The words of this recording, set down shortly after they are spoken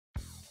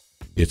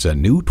It's a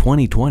new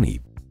 2020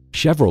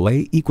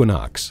 Chevrolet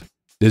Equinox,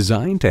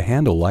 designed to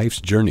handle life's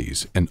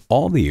journeys and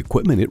all the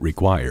equipment it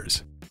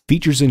requires.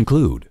 Features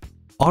include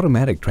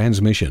automatic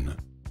transmission,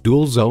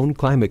 dual zone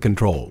climate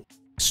control,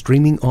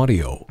 streaming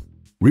audio,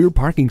 rear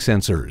parking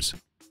sensors,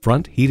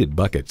 front heated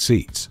bucket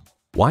seats,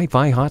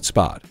 Wi-Fi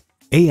hotspot,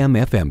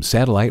 AM/FM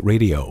satellite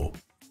radio,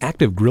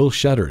 active grille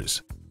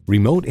shutters,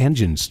 remote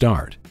engine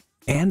start,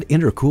 and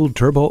intercooled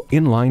turbo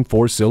inline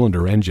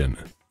 4-cylinder engine.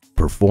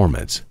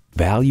 Performance,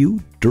 value,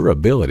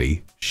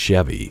 durability,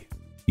 Chevy.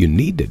 You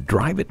need to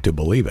drive it to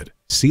believe it.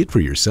 See it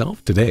for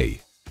yourself today.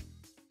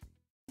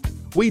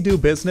 We do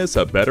business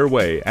a better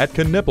way at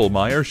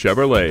Knippelmier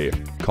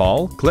Chevrolet.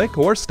 Call, click,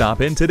 or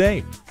stop in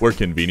today. We're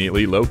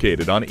conveniently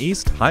located on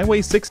East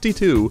Highway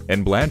 62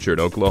 in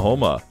Blanchard,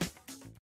 Oklahoma.